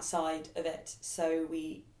that side of it. So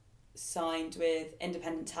we signed with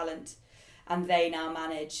Independent Talent, and they now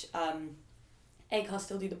manage. Acast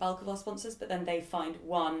still do the bulk of our sponsors, but then they find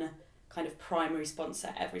one kind of primary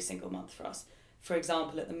sponsor every single month for us. For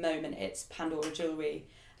example, at the moment it's Pandora Jewellery.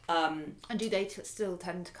 And do they still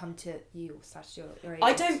tend to come to you / your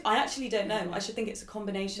agents? I actually don't know. I should think it's a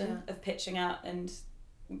combination of pitching out and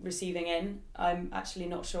receiving in. I'm actually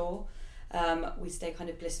not sure. We stay kind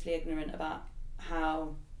of blissfully ignorant about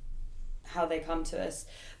how they come to us,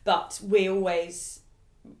 but we always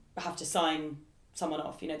have to sign someone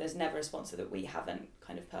off. You know, there's never a sponsor that we haven't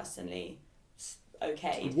kind of personally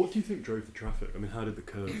okayed. And what do you think drove the traffic? I mean, how did the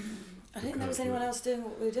curve? I don't think there was anyone else doing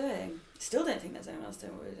what we were doing. Still don't think there's anyone else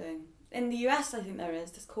doing what we were doing. In the US, I think there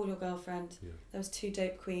is. There's Call Your Girlfriend. Yeah. There was 2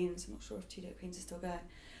 Dope Queens. I'm not sure if 2 Dope Queens are still going.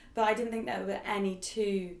 But I didn't think there were any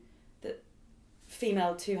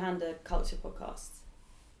female two-hander culture podcasts.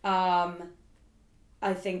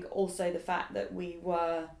 I think also the fact that we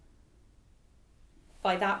were,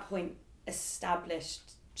 by that point,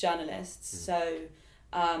 established journalists. So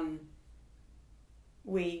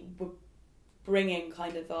we were bringing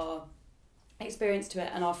kind of our experience to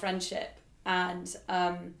it and our friendship, and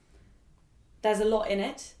there's a lot in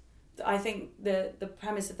it. I think the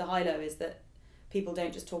premise of the High Low is that people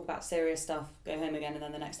don't just talk about serious stuff, go home again, and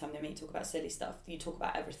then the next time they meet talk about silly stuff. You talk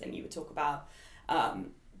about everything. You would talk about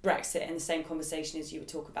Brexit in the same conversation as you would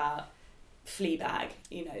talk about Fleabag.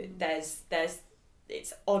 You know, there's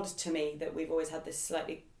it's odd to me that we've always had this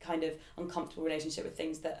slightly kind of uncomfortable relationship with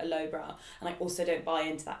things that are lowbrow, and I also don't buy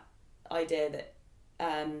into that idea that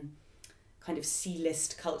kind of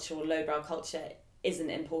C-list culture or lowbrow culture isn't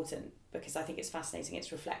important, because I think it's fascinating.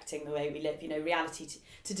 It's reflecting the way we live. You know, reality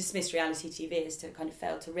to dismiss reality TV is to kind of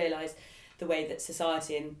fail to realise the way that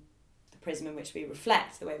society and the prism in which we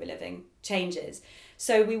reflect the way we're living changes.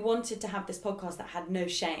 So we wanted to have this podcast that had no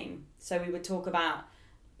shame. So we would talk about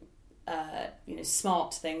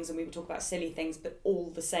smart things, and we would talk about silly things, but all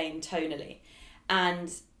the same tonally.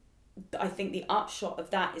 And I think the upshot of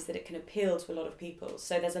that is that it can appeal to a lot of people.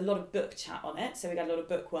 So there's a lot of book chat on it. So we got a lot of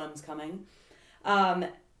bookworms coming.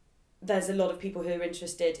 There's a lot of people who are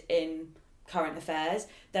interested in current affairs.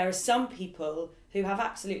 There are some people who have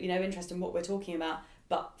absolutely no interest in what we're talking about,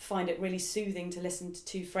 but find it really soothing to listen to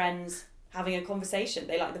 2 friends having a conversation.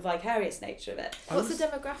 They like the vicarious nature of it. What's the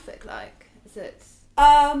demographic like? Is it?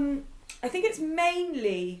 I think it's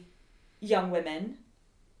mainly young women.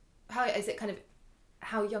 How is it kind of?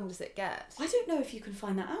 How young does it get? I don't know if you can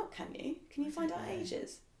find that out. Can you? Can you find out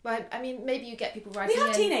ages? Well, I mean, maybe you get people writing. We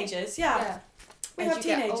have teenagers, yeah. We have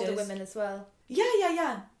teenagers. Get older women as well.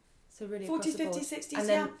 Yeah. So really 40s, 50s, 60s, and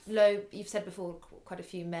then low. You've said before, quite a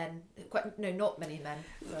few men. Not many men.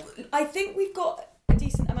 But. I think we've got a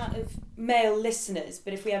decent amount of male listeners,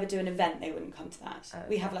 but if we ever do an event, they wouldn't come to that. Oh, okay.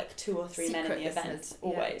 We have like 2 or 3 secret men in the listeners, event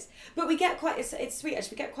always. Yeah. But we get quite. It's sweet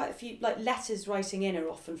actually. We get quite a few like letters writing in are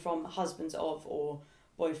often from husbands of or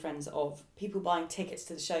boyfriends of people buying tickets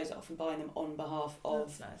to the shows, often buying them on behalf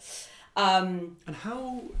of. That's nice. And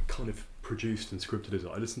how kind of produced and scripted is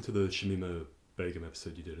it? I listened to the Shamima Begum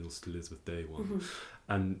episode you did, and also the Elizabeth Day one,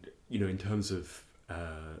 and in terms of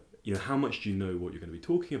how much do you know what you're going to be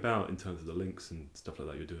talking about in terms of the links and stuff like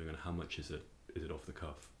that you're doing, and how much is it off the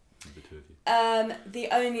cuff, the 2 of you? The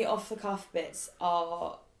only off the cuff bits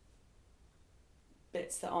are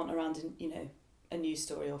bits that aren't around in a news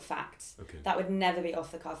story or facts. Okay. That would never be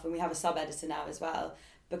off the cuff, and we have a sub-editor now as well,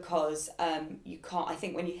 because you can't. I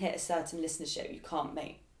think when you hit a certain listenership, you can't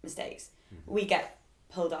make mistakes. Mm-hmm. We get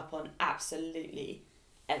pulled up on absolutely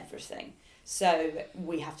everything, so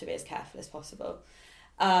we have to be as careful as possible.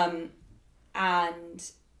 And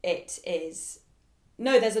it is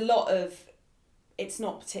there's a lot of. It's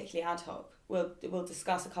not particularly ad hoc. We'll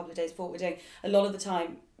discuss a couple of days before what we're doing. A lot of the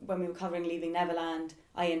time when we were covering Leaving Neverland,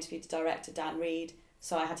 I interviewed the director Dan Reed,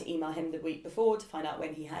 so I had to email him the week before to find out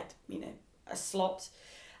when he had a slot.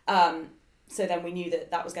 So then we knew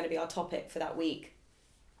that was going to be our topic for that week.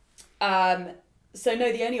 So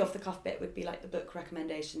no, the only off the cuff bit would be like the book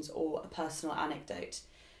recommendations or a personal anecdote.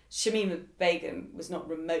 Shamima Begum was not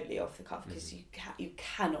remotely off the cuff, because you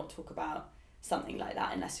cannot talk about something like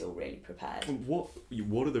that unless you're really prepared. What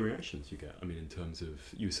are the reactions you get? I mean, in terms of,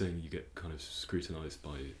 you were saying you get kind of scrutinised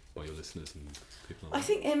by your listeners and people like that. I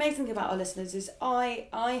think the amazing thing about our listeners is I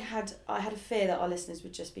had a fear that our listeners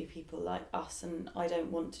would just be people like us, and I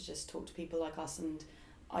don't want to just talk to people like us, and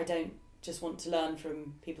I don't just want to learn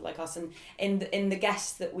from people like us. And in the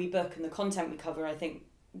guests that we book and the content we cover, I think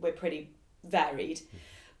we're pretty varied.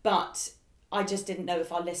 But I just didn't know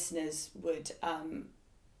if our listeners would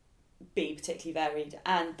be particularly varied,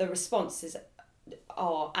 and the responses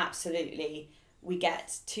are absolutely we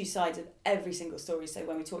get two sides of every single story. So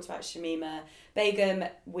when we talked about Shamima Begum,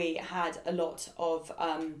 we had a lot of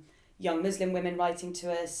young Muslim women writing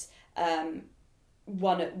to us.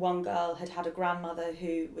 One girl had a grandmother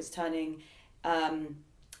who was turning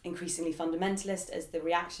increasingly fundamentalist as the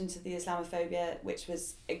reaction to the Islamophobia, which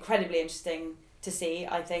was incredibly interesting to see.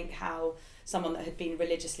 I think how someone that had been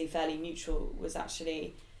religiously fairly neutral was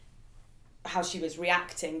actually how she was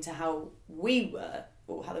reacting to how we were,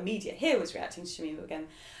 or how the media here was reacting to Shamima again.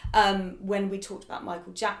 When we talked about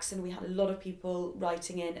Michael Jackson, we had a lot of people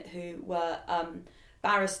writing in who were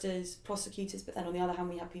barristers, prosecutors, but then on the other hand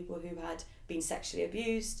we had people who had been sexually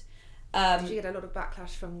abused. Did you get a lot of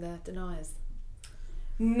backlash from the deniers?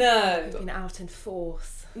 No. Who've been out in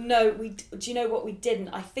force? No, do you know what we didn't?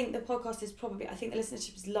 I think the podcast is probably, I think the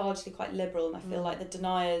listenership is largely quite liberal, and I feel like the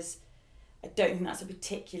deniers, I don't think that's a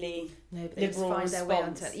particularly liberal response. Their way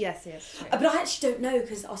onto it. Yes, true. But I actually don't know,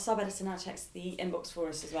 because our sub-editor now checks the inbox for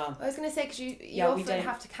us as well. I was going to say, because you often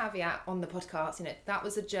have to caveat on the podcast, that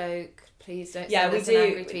was a joke, please don't send us an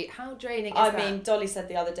angry tweet. How draining is that? I mean, Dolly said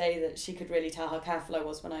the other day that she could really tell how careful I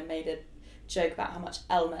was when I made a joke about how much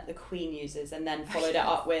Elnet the Queen uses, and then followed it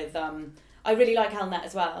up with I really like Elnet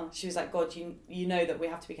as well. She was like, God, you know that we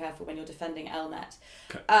have to be careful when you're defending Elnet.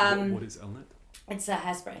 What is Elnet? It's a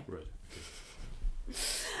hairspray. Right.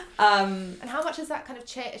 And how much has that kind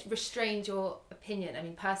of restrained your opinion? I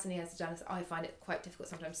mean, personally, as a journalist, I find it quite difficult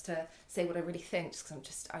sometimes to say what I really think, just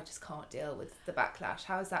because I just can't deal with the backlash.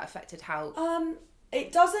 How has that affected how?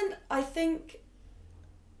 It doesn't. I think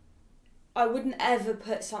I wouldn't ever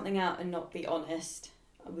put something out and not be honest.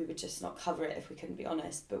 We would just not cover it if we couldn't be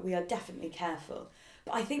honest. But we are definitely careful.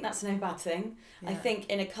 But I think that's no bad thing. Yeah. I think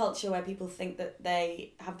in a culture where people think that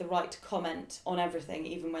they have the right to comment on everything,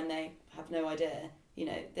 even when they have no idea,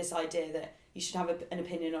 this idea that you should have an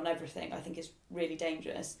opinion on everything, I think is really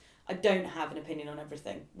dangerous. I don't have an opinion on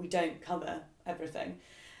everything. We don't cover everything.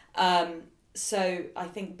 So I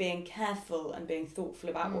think being careful and being thoughtful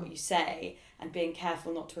about what you say, and being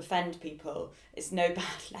careful not to offend people, is no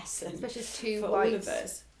bad lesson. Especially as two for white, all of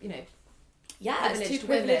us. Yeah, it's two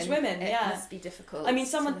privileged women. It must be difficult. I mean,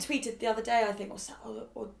 someone tweeted the other day, I think,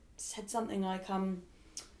 or said something like,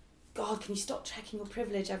 God, can you stop checking your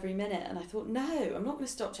privilege every minute? And I thought, no, I'm not going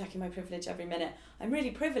to stop checking my privilege every minute. I'm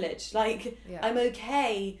really privileged. I'm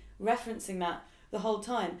okay referencing that the whole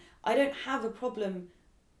time. I don't have a problem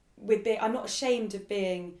with I'm not ashamed of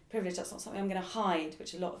being privileged. That's not something I'm going to hide,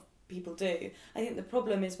 which a lot of people do. I think the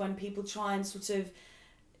problem is when people try and sort of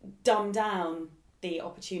dumb down the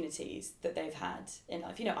opportunities that they've had in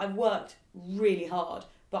life. I've worked really hard,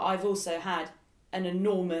 but I've also had an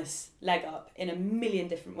enormous leg up in a million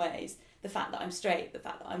different ways. The fact that I'm straight, the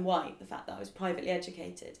fact that I'm white, the fact that I was privately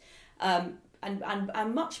educated, and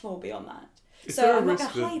much more beyond that. Is so there I'm a not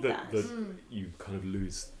risk going to hide that you kind of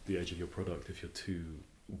lose the edge of your product if you're too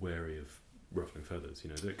wary of ruffling feathers?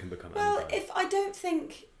 That it can become. Well, I don't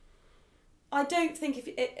think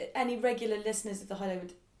if any regular listeners of the Highlight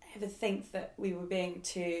would ever think that we were being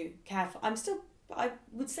too careful. I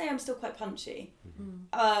would say I'm still quite punchy.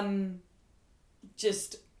 Mm-hmm.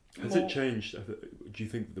 Has it changed? Do you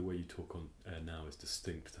think that the way you talk on air now is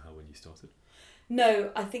distinct to how when you started?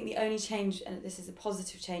 No, I think the only change, and this is a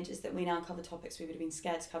positive change, is that we now cover topics we would have been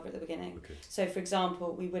scared to cover at the beginning. Okay. So, for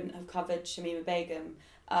example, we wouldn't have covered Shamima Begum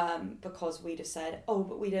because we'd have said,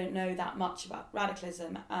 but we don't know that much about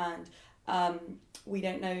radicalism, and we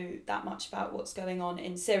don't know that much about what's going on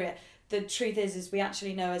in Syria. The truth is we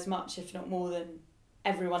actually know as much, if not more, than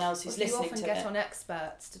everyone else who's listening to it. You often get on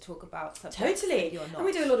experts to talk about subjects. Totally. And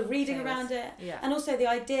we do a lot of reading around it. Yeah. And also the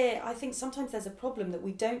idea, I think sometimes there's a problem that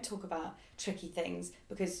we don't talk about tricky things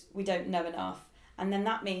because we don't know enough. And then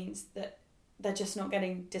that means that they're just not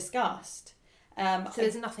getting discussed. So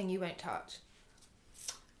there's nothing you won't touch?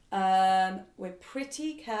 We're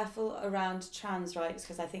pretty careful around trans rights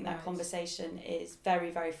because I think that conversation is very,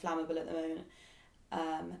 very flammable at the moment.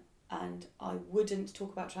 And I wouldn't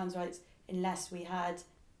talk about trans rights unless we had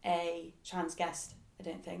a trans guest, I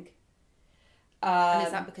don't think. And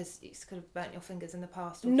is that because you sort of burnt your fingers in the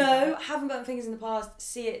past? No, haven't burnt fingers in the past.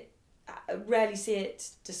 Rarely see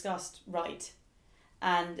it discussed right.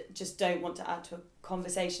 And just don't want to add to a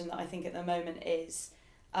conversation that I think at the moment is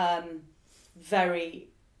very,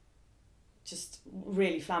 just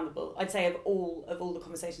really flammable. I'd say of all the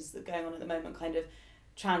conversations that are going on at the moment, kind of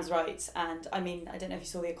trans rights. And I mean, I don't know if you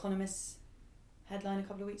saw The Economist headline a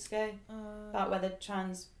couple of weeks ago about whether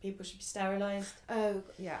trans people should be sterilised. Oh,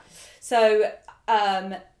 yeah. So,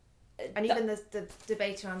 and even the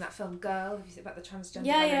debate around that film Girl, have you seen about the transgender?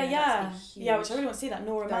 Yeah, which I really want to see that.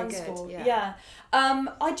 Nora Mansfield. Yeah.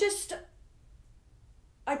 I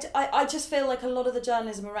I just feel like a lot of the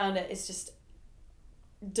journalism around it is just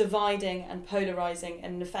dividing and polarising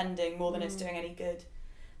and offending more than it's doing any good.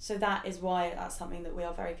 So that is why that's something that we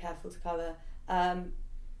are very careful to cover.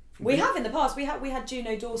 We have in the past. We had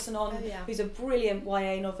Juno Dawson on, who's a brilliant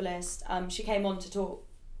YA novelist. She came on to talk,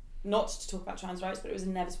 not to talk about trans rights, but it was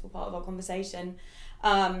an inevitable part of our conversation.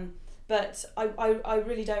 But I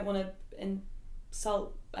really don't want to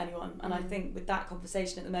insult anyone, and I think with that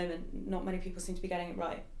conversation at the moment, not many people seem to be getting it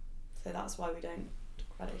right. So that's why we don't talk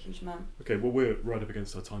about it a huge amount. Okay, well, we're right up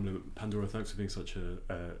against our time limit. Pandora, thanks for being such a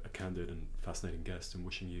candid and fascinating guest, and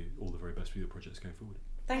wishing you all the very best for your projects going forward.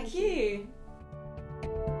 Thank you.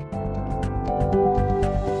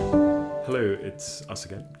 Hello, it's us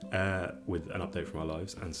again, with an update from our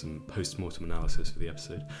lives and some post-mortem analysis for the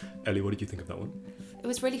episode. Ellie, what did you think of that one? It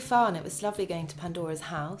was really fun. It was lovely going to Pandora's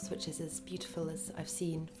house, which is as beautiful as I've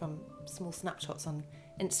seen from small snapshots on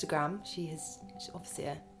Instagram. She's obviously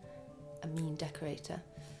a mean decorator.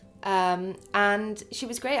 And she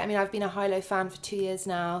was great. I mean, I've been a Hilo fan for 2 years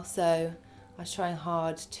now, so I was trying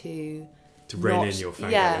hard to rein in your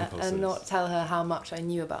fangirl impulses. And not tell her how much I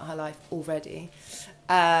knew about her life already.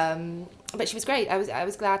 But she was great. I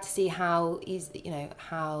was glad to see how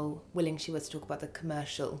how willing she was to talk about the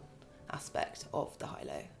commercial aspect of the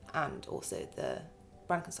Hilo and also the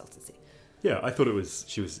brand consultancy. Yeah, I thought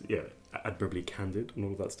she was admirably candid on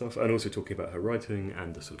all of that stuff, and also talking about her writing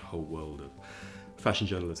and the sort of whole world of fashion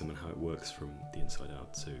journalism and how it works from the inside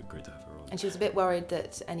out. So great to have her on. And she was a bit worried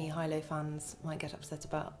that any Hilo fans might get upset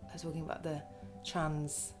about her talking about the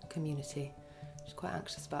trans community. She was quite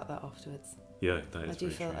anxious about that afterwards. Yeah, that is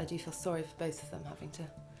very true. I do feel sorry for both of them having to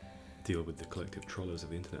deal with the collective trollers of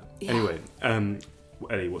the internet. Yeah. Anyway,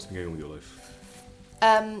 Ellie, what's been going on with your life?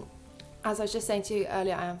 As I was just saying to you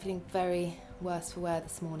earlier, I am feeling very worse for wear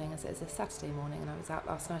this morning, as it is a Saturday morning, and I was out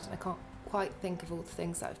last night and I can't quite think of all the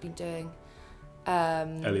things that I've been doing.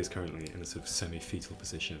 Ellie is currently in a sort of semi-fetal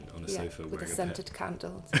position on a sofa with wearing a a scented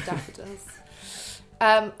candle and some daffodils.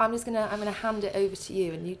 I'm gonna hand it over to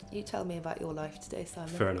you, and you tell me about your life today, Simon.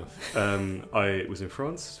 Fair enough. I was in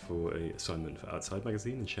France for an assignment for Outside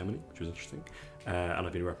magazine in Chamonix, which was interesting, and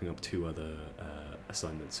I've been wrapping up 2 other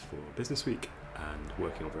assignments for Business Week and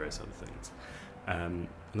working on various other things, and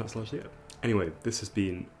that's largely it. Anyway, this has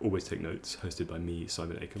been Always Take Notes, hosted by me,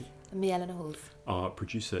 Simon Acomb. And me, Eleanor Halls. Our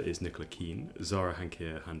producer is Nicola Keane. Zara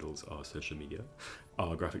Hankier handles our social media.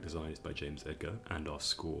 Our graphic design is by James Edgar, and our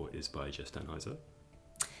score is by Jess Danheiser.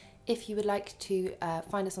 If you would like to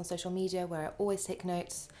find us on social media, we're Always Take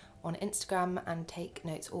Notes on Instagram and Take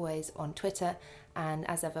Notes Always on Twitter. And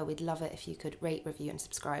as ever, we'd love it if you could rate, review and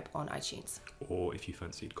subscribe on iTunes. Or if you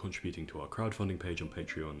fancied contributing to our crowdfunding page on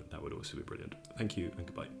Patreon, that would also be brilliant. Thank you and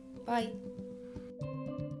goodbye. Bye.